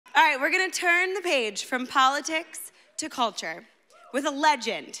All right, we're going to turn the page from politics to culture with a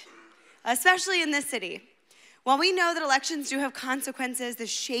legend, especially in this city. While we know that elections do have consequences, the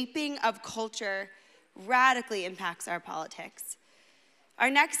shaping of culture radically impacts our politics. Our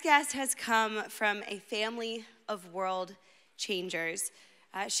next guest has come from a family of world changers.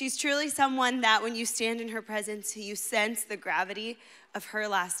 She's truly someone that when you stand in her presence, you sense the gravity of her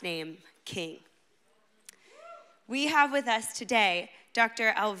last name, King. We have with us today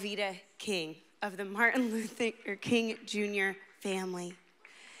Dr. Alveda King of the Martin Luther King Jr. family.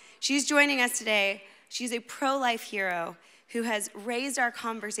 She's joining us today. She's a pro-life hero who has raised our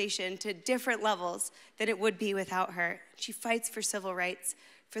conversation to different levels than it would be without her. She fights for civil rights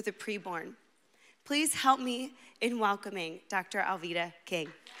for the preborn. Please help me in welcoming Dr. Alveda King.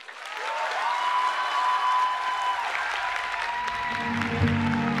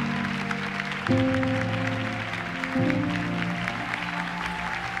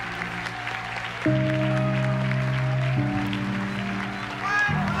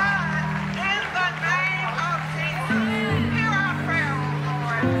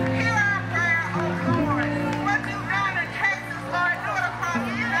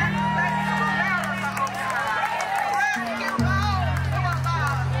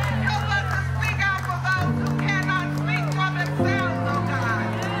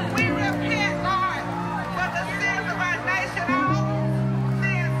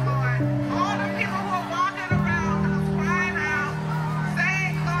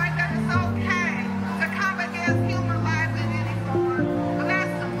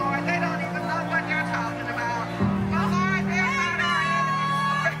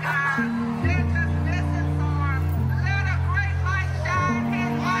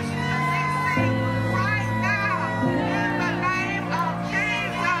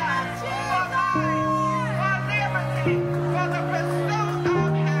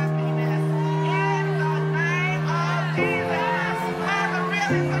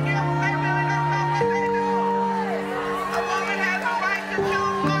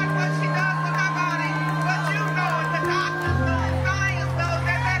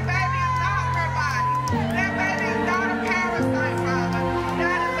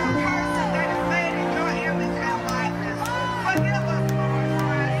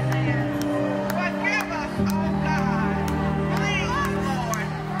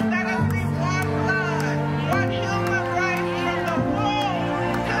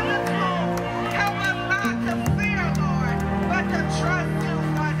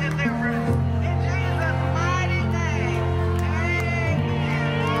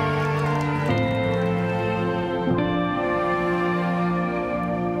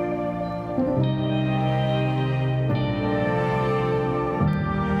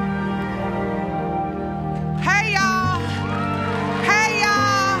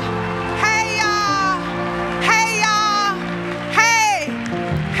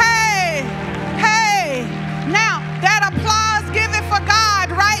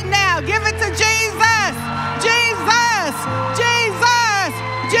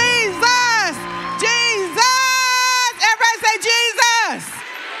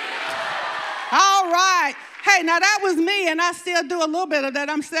 Now that was me, and I still do a little bit of that.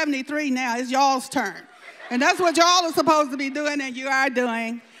 I'm 73 now. It's y'all's turn. And that's what y'all are supposed to be doing, and you are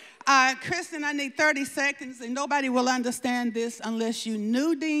doing. Kristen, I need 30 seconds, and nobody will understand this unless you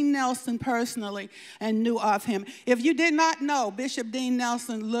knew Dean Nelson personally and knew of him. If you did not know Bishop Dean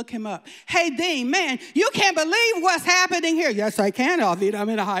Nelson, look him up. Hey, Dean, man, you can't believe what's happening here. Yes, I can, Alveda. I'm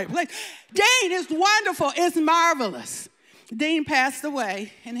in a high place. Dean, it's wonderful. It's marvelous. Dean passed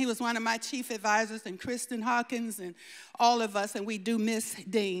away, and he was one of my chief advisors, and Kristen Hawkins and all of us, and we do miss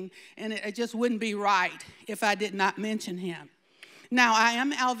Dean, and it just wouldn't be right if I did not mention him. Now, I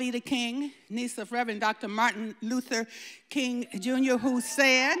am Alveda King, niece of Reverend Dr. Martin Luther King Jr., who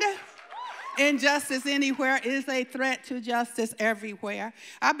said, injustice anywhere is a threat to justice everywhere.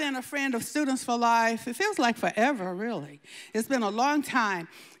 I've been a friend of Students for Life. It feels like forever, really. It's been a long time.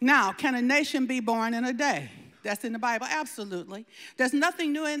 Now, can a nation be born in a day? That's in the Bible, absolutely. There's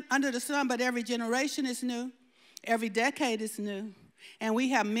nothing new under the sun, but every generation is new. Every decade is new. And we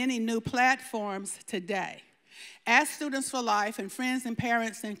have many new platforms today. As Students for Life and friends and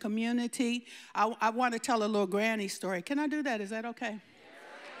parents and community, I want to tell a little granny story. Can I do that? Is that okay?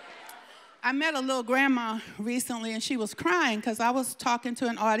 I met a little grandma recently, and she was crying because I was talking to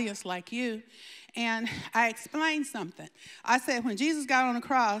an audience like you. And I explained something. I said, when Jesus got on the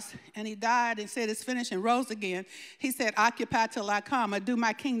cross and he died and said it's finished and rose again, he said, occupy till I come, or do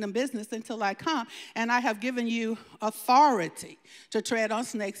my kingdom business until I come. And I have given you authority to tread on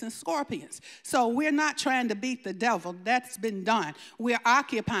snakes and scorpions. So we're not trying to beat the devil. That's been done. We're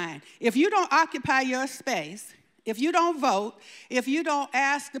occupying. If you don't occupy your space, if you don't vote, if you don't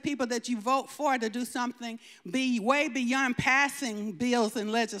ask the people that you vote for to do something way beyond passing bills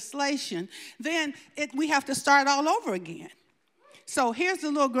and legislation, then we have to start all over again. So here's the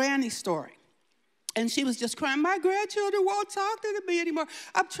little granny story. And she was just crying, my grandchildren won't talk to me anymore.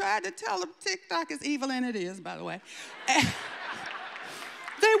 I've tried to tell them TikTok is evil, and it is, by the way.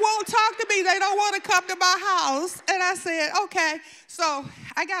 They won't talk to me. They don't want to come to my house. And I said, okay. So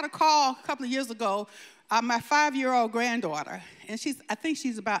I got a call a couple of years ago. My 5-year-old granddaughter, and I think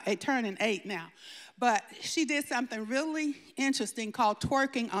she's about turning 8 now, but she did something really interesting called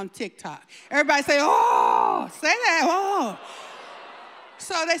twerking on TikTok. Everybody say, oh, say that, oh.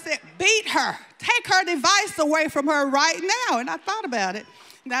 So they said, beat her. Take her device away from her right now. And I thought about it.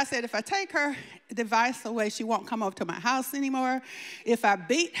 And I said, if I take her device away, she won't come over to my house anymore. If I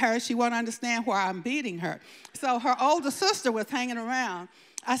beat her, she won't understand why I'm beating her. So her older sister was hanging around.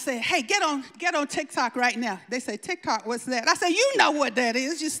 I said, hey, get on TikTok right now. They say, TikTok, what's that? I said, you know what that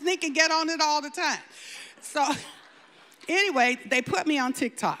is. You sneak and get on it all the time. So anyway, they put me on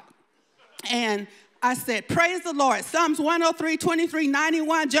TikTok. And I said, praise the Lord. Psalms 103, 23,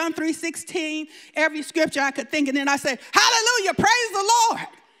 91, John 3:16, every scripture I could think. And then I said, hallelujah, praise the Lord.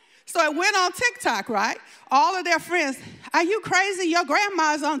 So I went on TikTok, right? All of their friends, are you crazy? Your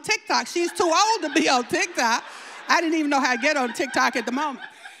grandma's on TikTok. She's too old to be on TikTok. I didn't even know how to get on TikTok at the moment.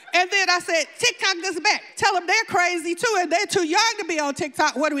 And then I said, TikTok is back. Tell them they're crazy too, and they're too young to be on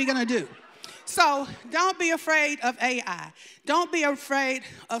TikTok. What are we going to do? So don't be afraid of AI. Don't be afraid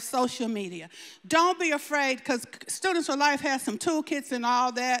of social media. Don't be afraid, because Students for Life has some toolkits and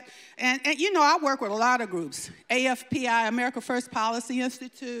all that. And you know, I work with a lot of groups. AFPI, America First Policy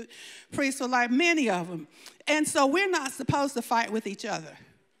Institute, Priests for Life, many of them. And so we're not supposed to fight with each other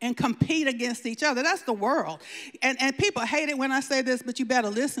and compete against each other. That's the world. And people hate it when I say this, but you better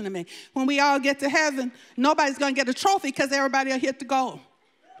listen to me. When we all get to heaven, nobody's going to get a trophy because everybody will hit the goal.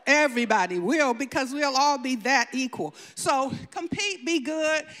 Everybody will, because we'll all be that equal. So compete, be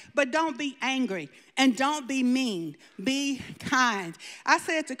good, but don't be angry. And don't be mean. Be kind. I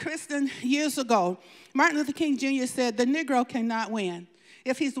said to Kristen years ago, Martin Luther King Jr. said, the Negro cannot win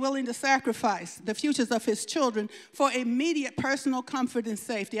if he's willing to sacrifice the futures of his children for immediate personal comfort and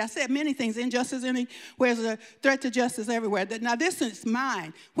safety. I said many things, injustice anywhere is a threat to justice everywhere. Now this is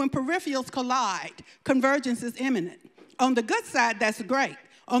mine. When peripherals collide, convergence is imminent. On the good side, that's great.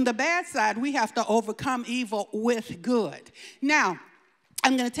 On the bad side, we have to overcome evil with good. Now,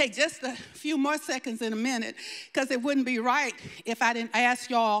 I'm going to take just a few more seconds in a minute, because it wouldn't be right if I didn't ask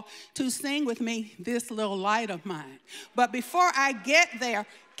y'all to sing with me, This Little Light of Mine. But before I get there,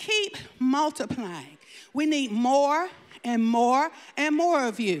 keep multiplying. We need more and more and more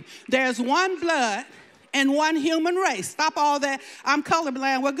of you. There's one blood and one human race. Stop all that, I'm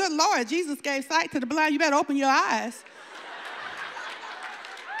colorblind. Well, good Lord, Jesus gave sight to the blind. You better open your eyes.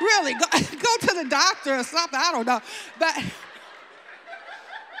 Really, go to the doctor or something, I don't know.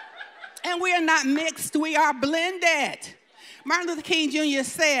 And we are not mixed, we are blended. Martin Luther King Jr.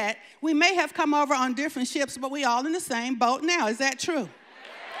 said, we may have come over on different ships, but we all in the same boat now. Is that true?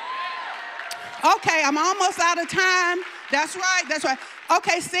 Okay, I'm almost out of time. That's right, that's right.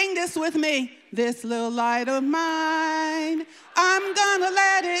 Okay, sing this with me. This little light of mine, I'm gonna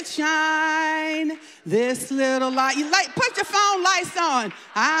let it shine. This little light, put your phone lights on.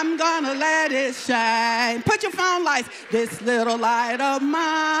 I'm gonna let it shine. Put your phone lights. This little light of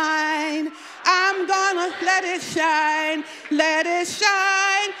mine, I'm gonna let it shine. Let it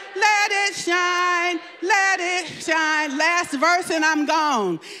shine, let it shine, let it shine. Last verse and I'm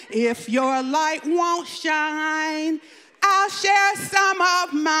gone. If your light won't shine, I'll share some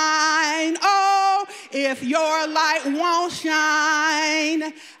of mine. Oh, if your light won't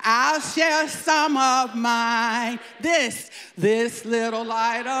shine, I'll share some of mine. This little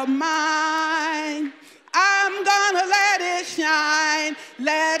light of mine, I'm gonna let it shine,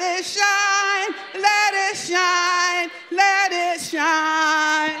 let it shine.